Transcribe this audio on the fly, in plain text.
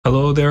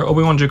Hello there,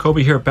 Obi-Wan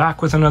Jacoby here,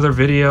 back with another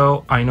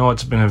video. I know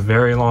it's been a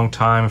very long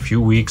time, a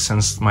few weeks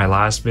since my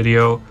last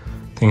video.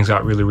 Things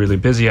got really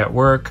busy at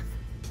work,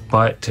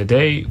 but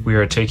today we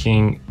are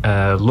taking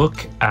a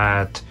look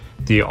at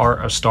the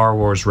art of Star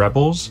Wars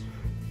Rebels,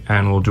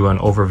 and we'll do an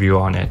overview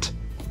on it.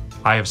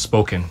 I have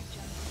spoken.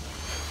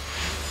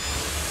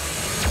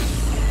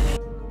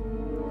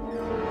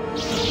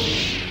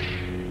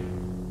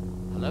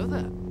 Hello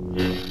there.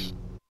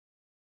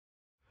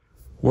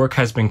 Work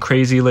has been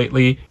crazy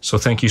lately, so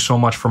thank you so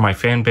much for my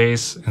fan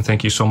base, and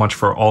thank you so much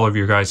for all of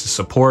your guys'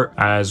 support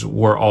as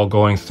we're all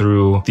going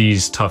through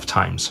these tough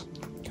times.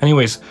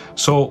 Anyways,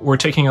 so we're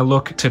taking a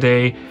look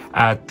today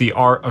at the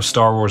art of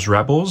Star Wars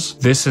Rebels.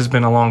 This has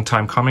been a long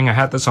time coming. I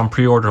had this on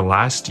pre-order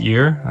last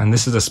year, and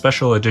this is a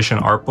special edition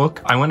art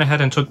book. I went ahead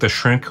and took the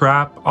shrink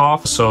wrap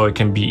off so it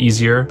can be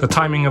easier. The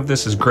timing of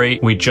this is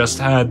great. We just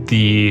had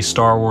the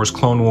Star Wars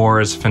Clone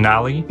Wars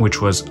finale,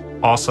 which was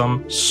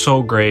awesome,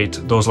 so great.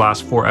 Those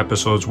last 4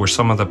 episodes were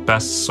some of the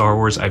best Star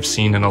Wars I've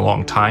seen in a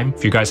long time.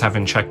 If you guys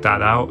haven't checked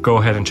that out, go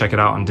ahead and check it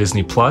out on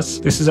Disney+.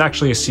 This is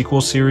actually a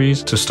sequel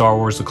series to Star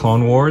Wars The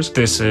Clone Wars.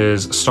 This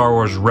is Star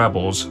Wars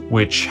Rebels,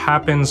 which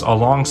happens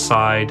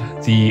alongside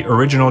the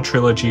original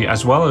trilogy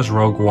as well as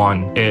Rogue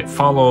One. It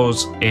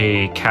follows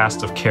a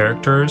cast of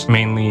characters,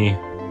 mainly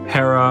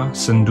Hera,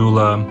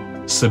 Syndulla,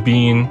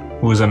 Sabine,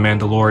 who is a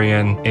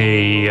Mandalorian,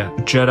 a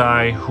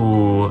Jedi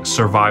who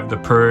survived the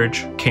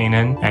Purge,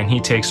 Kanan, and he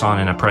takes on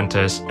an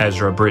apprentice,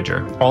 Ezra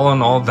Bridger. All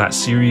in all, that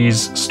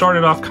series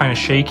started off kind of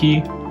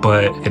shaky,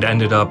 but it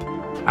ended up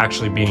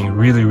actually being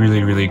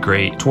really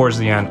great. Towards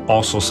the end,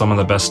 also some of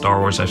the best Star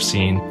Wars I've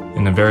seen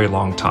in a very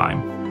long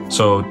time.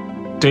 So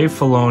Dave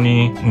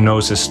Filoni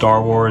knows his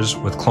Star Wars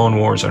with Clone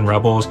Wars and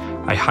Rebels.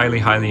 I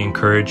highly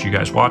encourage you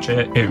guys watch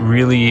it. It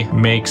really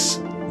makes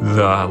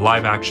the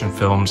live action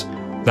films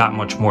that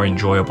much more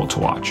enjoyable to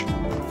watch.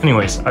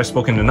 Anyways, I've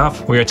spoken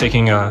enough. We are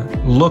taking a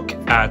look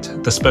at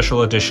the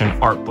special edition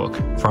art book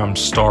from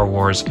Star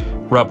Wars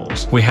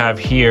Rebels. We have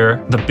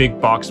here the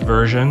big box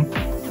version.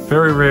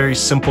 Very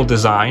simple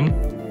design.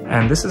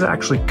 And this is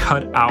actually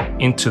cut out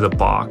into the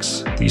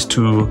box, these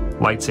 2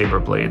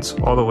 lightsaber blades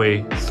all the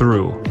way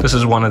through. This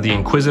is one of the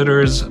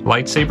Inquisitor's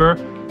lightsaber,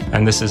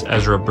 and this is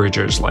Ezra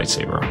Bridger's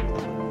lightsaber.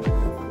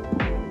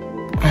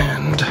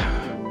 And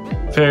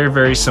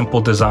very simple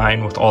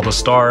design with all the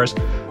stars.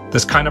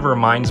 This kind of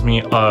reminds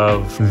me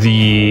of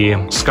the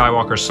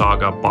Skywalker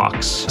Saga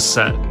box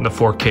set, the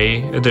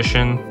 4K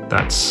edition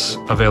that's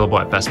available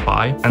at Best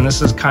Buy. And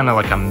this is kind of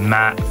like a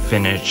matte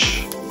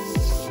finish,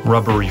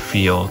 rubbery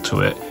feel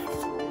to it.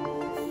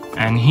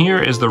 And here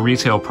is the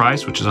retail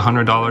price, which is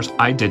 $100.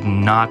 I did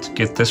not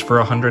get this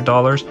for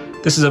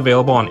 $100. This is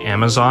available on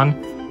Amazon.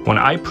 When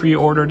I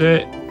pre-ordered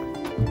it,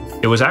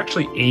 it was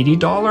actually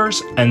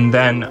 $80, and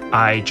then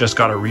I just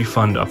got a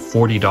refund of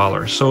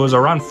 $40. So it was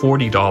around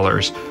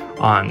 $40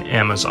 on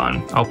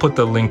Amazon. I'll put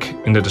the link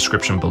in the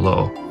description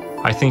below.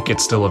 I think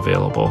it's still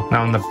available.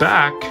 Now in the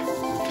back,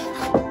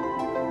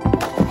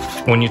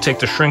 when you take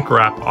the shrink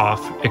wrap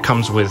off, it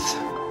comes with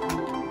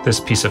this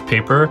piece of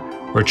paper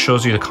where it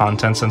shows you the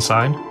contents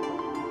inside.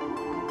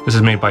 This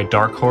is made by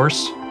Dark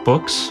Horse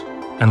Books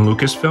and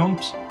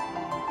Lucasfilms.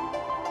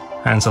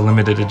 And it's a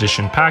limited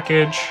edition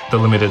package. The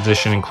limited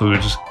edition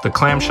includes the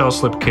clamshell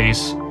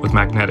slipcase with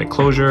magnetic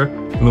closure,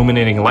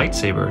 illuminating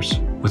lightsabers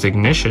with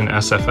ignition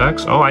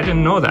SFX. Oh, I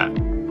didn't know that.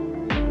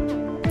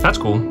 That's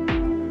cool.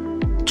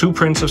 2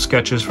 prints of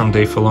sketches from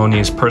Dave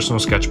Filoni's personal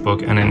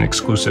sketchbook and an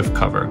exclusive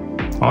cover.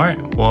 All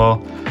right,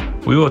 well,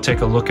 we will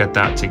take a look at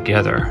that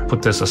together.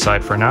 Put this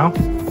aside for now.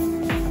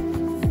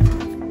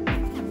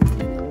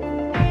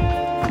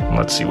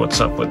 Let's see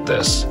what's up with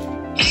this.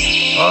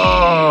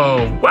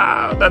 Oh,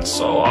 wow, that's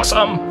so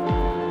awesome.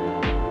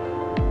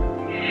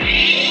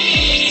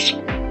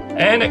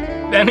 And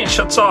it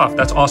shuts off.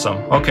 That's awesome.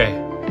 Okay.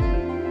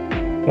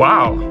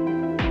 Wow.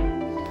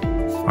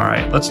 All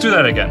right, let's do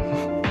that again.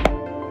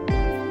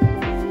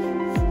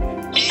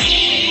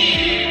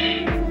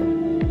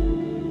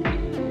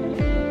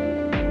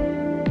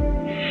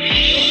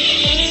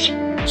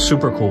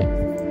 Super cool.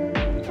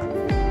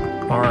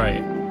 All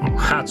right,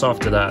 hats off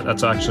to that.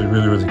 That's actually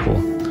really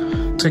cool.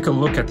 Take a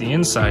look at the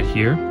inside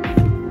here.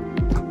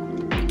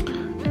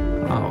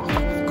 Oh,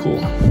 cool.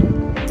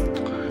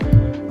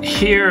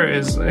 Here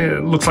is,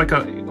 it looks like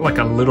a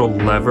little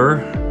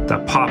lever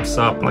that pops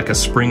up like a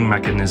spring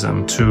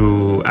mechanism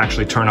to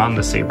actually turn on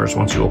the sabers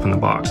once you open the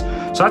box.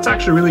 So that's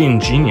actually really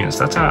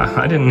ingenious.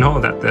 I didn't know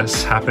that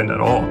this happened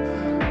at all.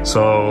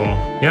 So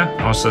yeah,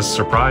 I was just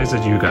surprised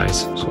at you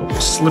guys. So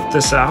we'll slip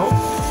this out.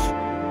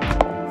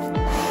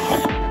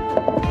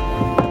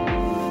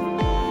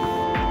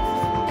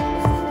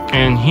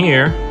 And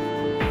here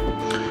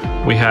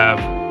we have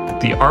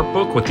the art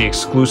book with the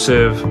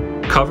exclusive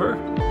cover,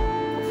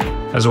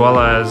 as well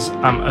as,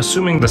 I'm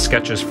assuming, the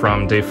sketches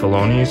from Dave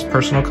Filoni's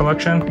personal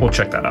collection. We'll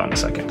check that out in a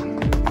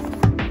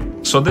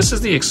second. So this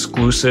is the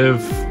exclusive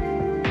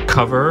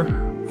cover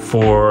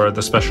for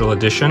the special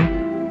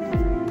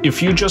edition.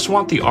 If you just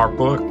want the art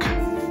book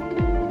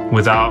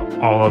without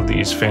all of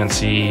these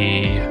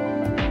fancy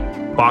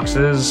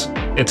boxes,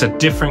 it's a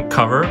different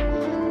cover,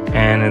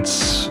 and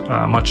it's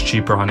much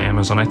cheaper on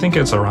Amazon. I think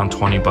it's around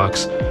 20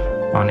 bucks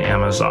on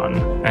Amazon,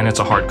 and it's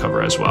a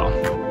hardcover as well.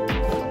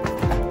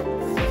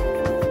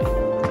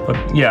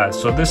 But yeah,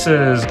 so this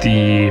is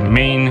the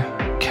main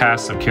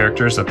cast of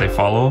characters that they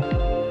follow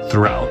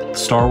throughout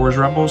Star Wars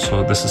Rebels.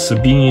 So this is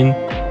Sabine,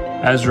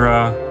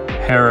 Ezra,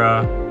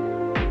 Hera,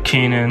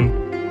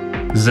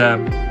 Kanan,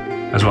 Zeb,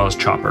 as well as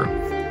Chopper.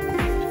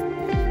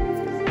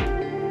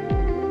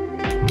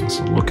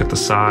 So look at the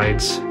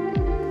sides.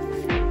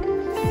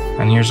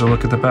 And here's a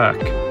look at the back.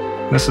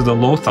 This is the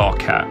Lothal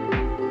cat.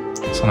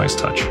 It's a nice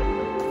touch.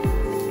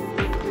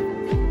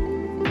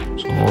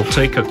 So we'll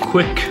take a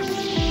quick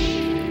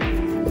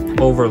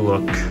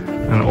overlook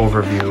and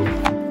overview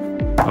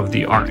of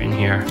the art in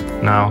here.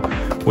 Now,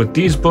 with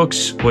these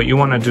books, what you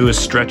want to do is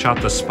stretch out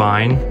the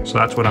spine. So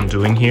that's what I'm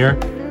doing here,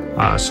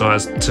 so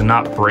as to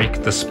not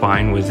break the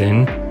spine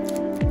within.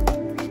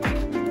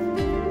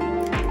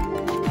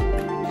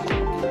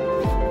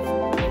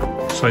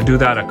 So I do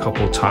that a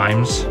couple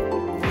times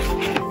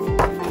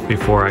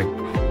before I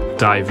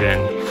dive in.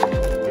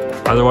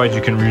 Otherwise,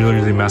 you can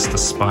really mess the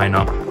spine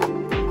up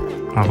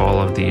of all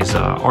of these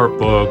art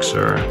books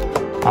or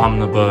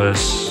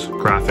omnibus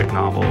graphic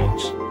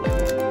novels.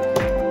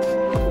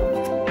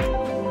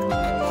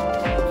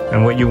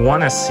 And what you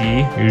want to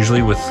see,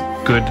 usually with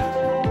good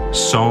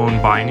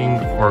sewn binding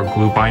or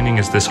glue binding,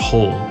 is this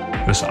hole,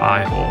 this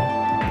eye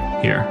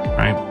hole here,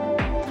 right?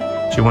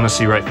 So you want to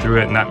see right through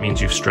it, and that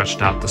means you've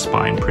stretched out the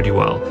spine pretty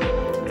well,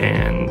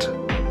 and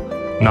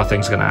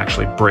nothing's going to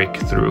actually break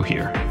through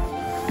here.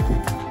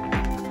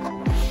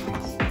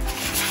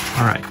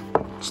 All right,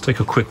 let's take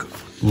a quick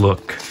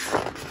look.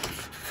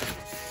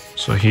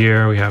 So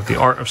here we have the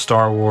Art of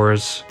Star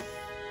Wars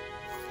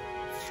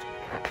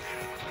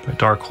by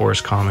Dark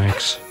Horse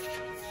Comics.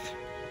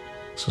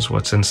 This is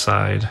what's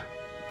inside.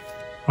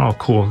 Oh,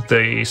 cool.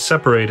 They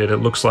separated, it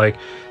looks like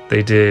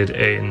they did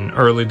an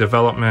early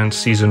development,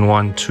 season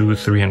 1, 2,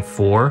 3, and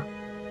 4.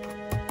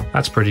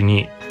 That's pretty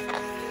neat.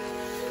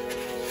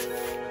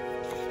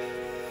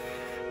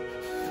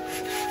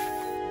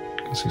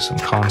 You can see some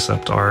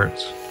concept art.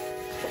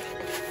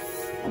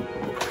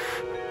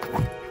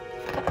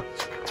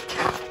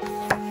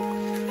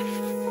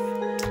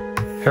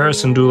 Hera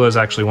Syndulla is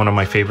actually one of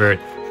my favorite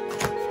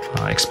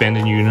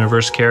expanded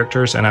universe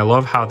characters, and I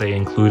love how they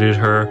included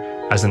her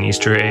as an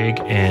Easter egg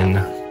in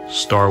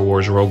Star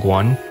Wars Rogue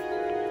One.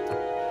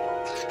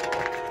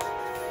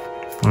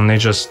 And they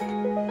just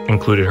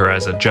included her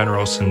as a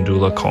General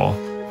Syndulla call.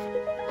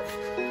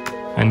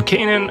 And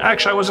Kanan,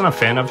 actually I wasn't a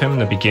fan of him in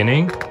the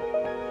beginning,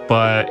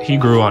 but he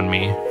grew on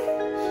me.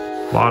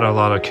 A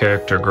lot of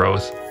character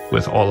growth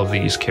with all of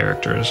these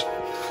characters,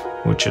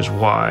 which is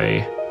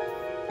why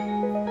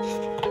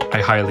I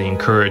highly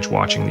encourage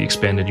watching the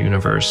expanded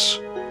universe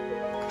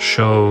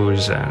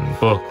shows and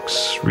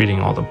books,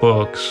 reading all the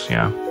books,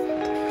 yeah.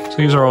 So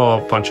these are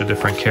all a bunch of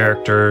different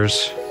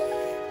characters.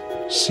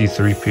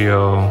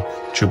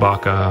 C-3PO,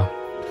 Chewbacca.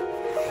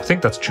 I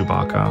think that's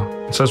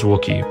Chewbacca. It says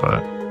Wookiee,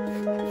 but...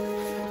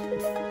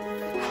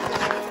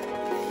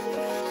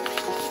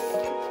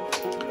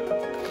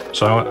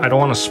 So I don't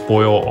want to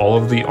spoil all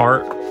of the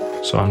art,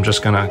 so I'm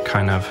just gonna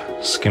kind of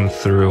skim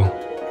through,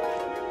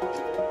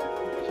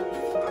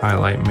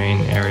 highlight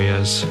main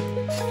areas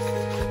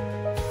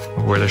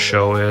of where the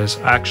show is.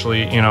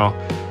 Actually, you know,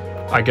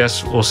 I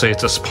guess we'll say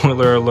it's a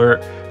spoiler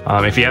alert.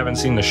 If you haven't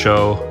seen the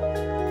show,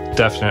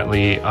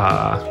 definitely,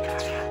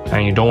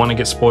 and you don't want to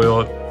get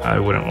spoiled, I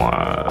wouldn't want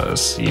to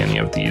see any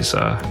of these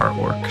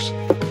artworks.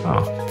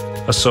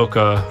 Oh,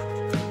 Ahsoka.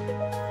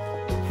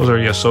 Those are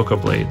the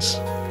Ahsoka blades.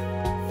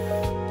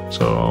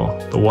 So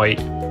the white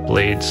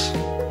blades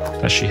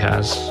that she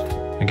has.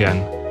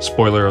 Again,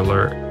 spoiler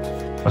alert,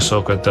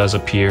 Ahsoka does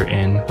appear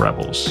in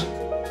Rebels.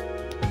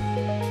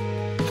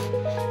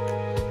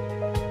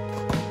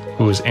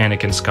 Who is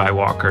Anakin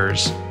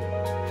Skywalker's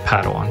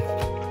Padawan.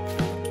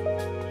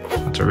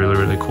 That's a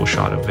really cool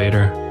shot of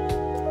Vader.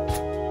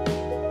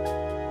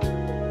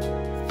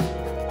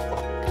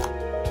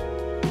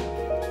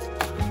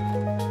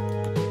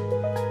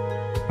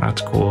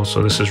 That's cool.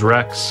 So this is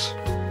Rex.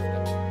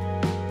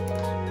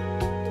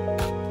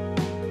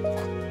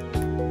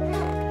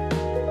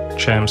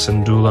 Cham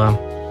Syndulla,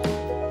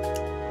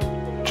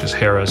 which is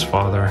Hera's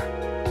father.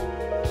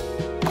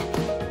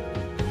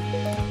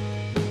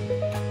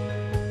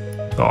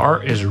 The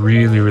art is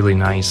really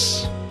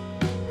nice.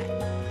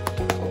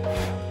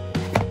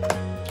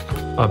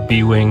 A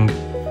B-Wing,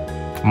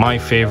 my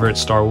favorite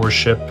Star Wars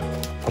ship,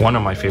 one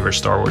of my favorite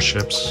Star Wars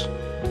ships.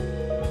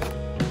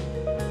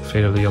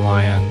 Fate of the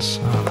Alliance,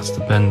 oh, that's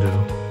the Bendu.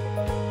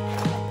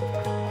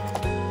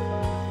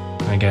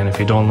 Again, if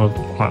you don't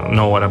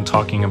know what I'm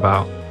talking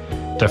about,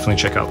 definitely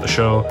check out the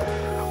show.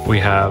 We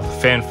have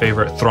fan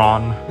favorite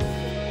Thrawn,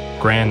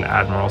 Grand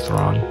Admiral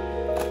Thrawn.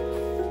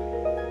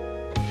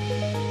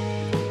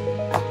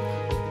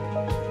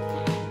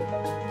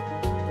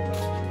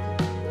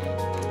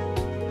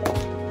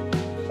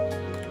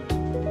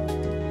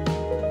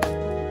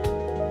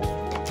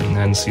 And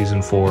then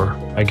season 4,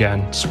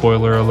 again,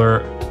 spoiler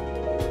alert,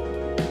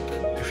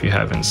 if you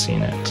haven't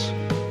seen it.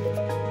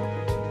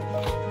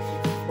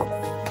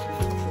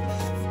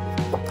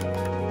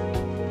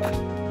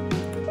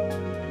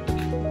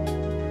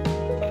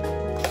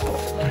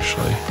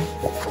 Actually,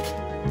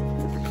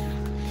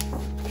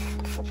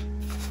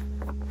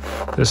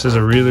 this is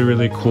a really,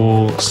 really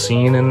cool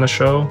scene in the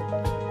show.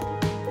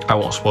 I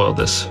won't spoil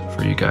this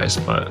for you guys,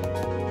 but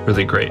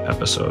really great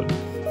episode.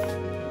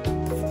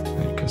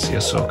 And you can see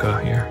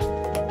Ahsoka here.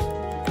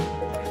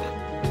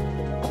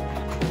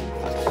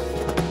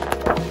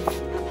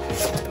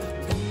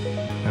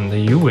 And the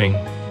U-Wing. I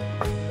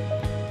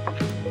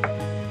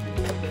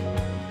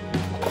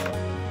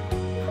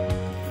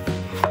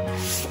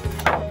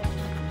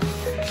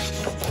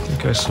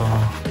think I saw,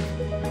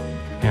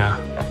 yeah,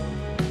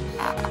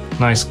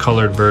 nice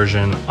colored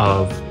version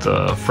of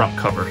the front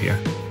cover here.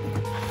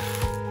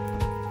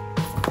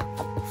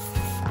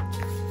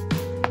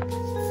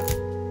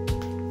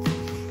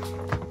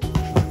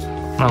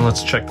 Now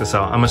let's check this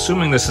out. I'm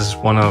assuming this is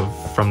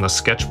from the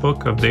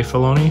sketchbook of Dave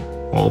Filoni.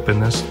 We'll open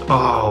this.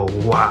 Oh,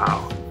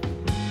 wow.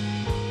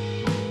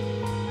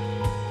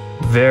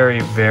 Very,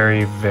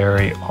 very,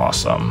 very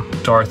awesome.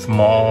 Darth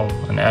Maul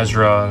and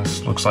Ezra.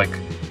 This looks like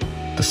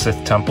the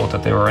Sith temple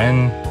that they were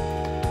in.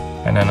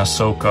 And then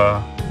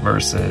Ahsoka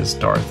versus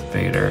Darth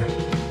Vader.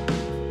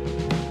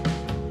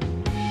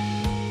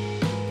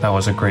 That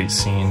was a great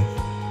scene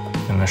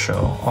in the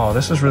show. Oh,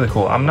 this is really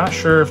cool. I'm not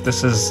sure if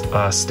this is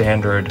a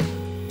standard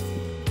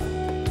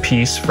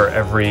piece for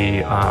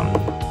every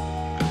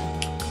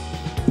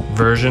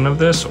version of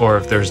this, or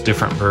if there's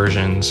different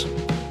versions.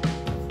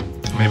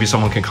 Maybe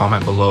someone can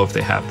comment below if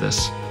they have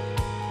this.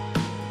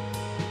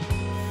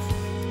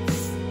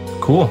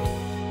 Cool.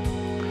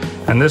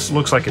 And this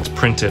looks like it's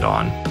printed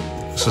on.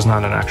 This is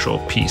not an actual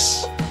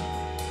piece.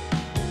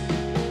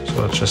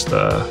 So it's just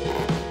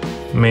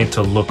made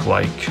to look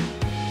like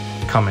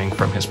coming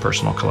from his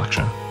personal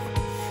collection.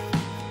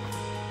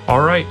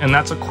 All right, and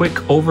that's a quick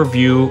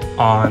overview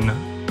on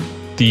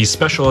the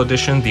special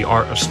edition, The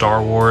Art of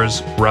Star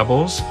Wars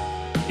Rebels.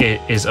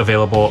 It is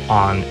available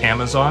on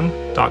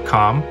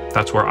Amazon.com.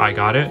 That's where I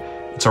got it.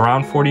 It's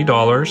around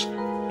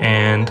 $40,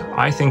 and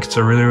I think it's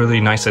a really, really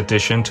nice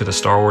addition to the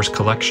Star Wars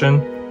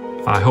collection.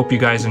 I hope you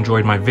guys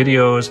enjoyed my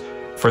videos.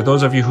 For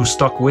those of you who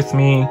stuck with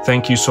me,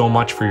 thank you so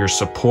much for your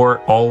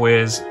support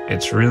always.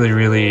 It's really,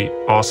 really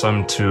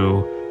awesome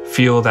to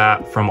feel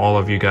that from all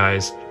of you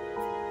guys.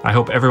 I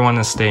hope everyone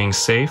is staying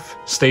safe.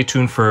 Stay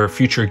tuned for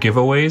future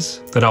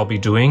giveaways that I'll be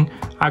doing.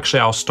 Actually,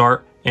 I'll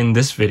start in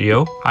this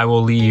video. I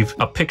will leave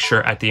a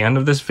picture at the end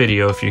of this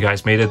video, if you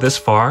guys made it this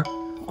far,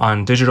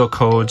 on digital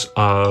codes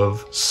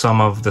of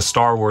some of the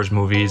Star Wars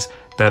movies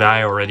that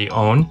I already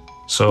own.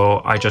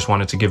 So I just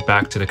wanted to give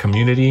back to the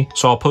community.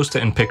 So I'll post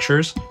it in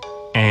pictures,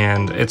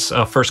 and it's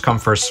a first come,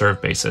 first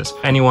serve basis.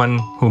 Anyone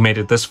who made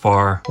it this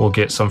far will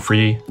get some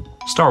free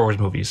Star Wars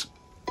movies.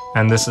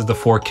 And this is the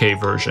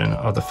 4K version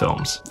of the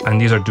films. And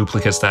these are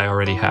duplicates that I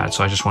already had,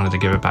 so I just wanted to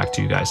give it back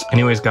to you guys.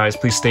 Anyways, guys,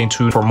 please stay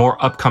tuned for more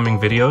upcoming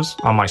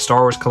videos on my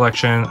Star Wars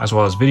collection, as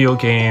well as video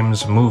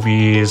games,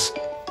 movies,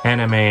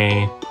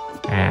 anime,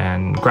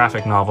 and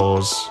graphic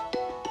novels,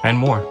 and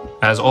more.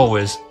 As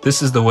always,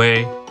 this is the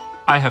way.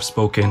 I have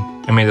spoken,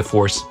 and may the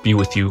Force be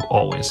with you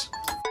always.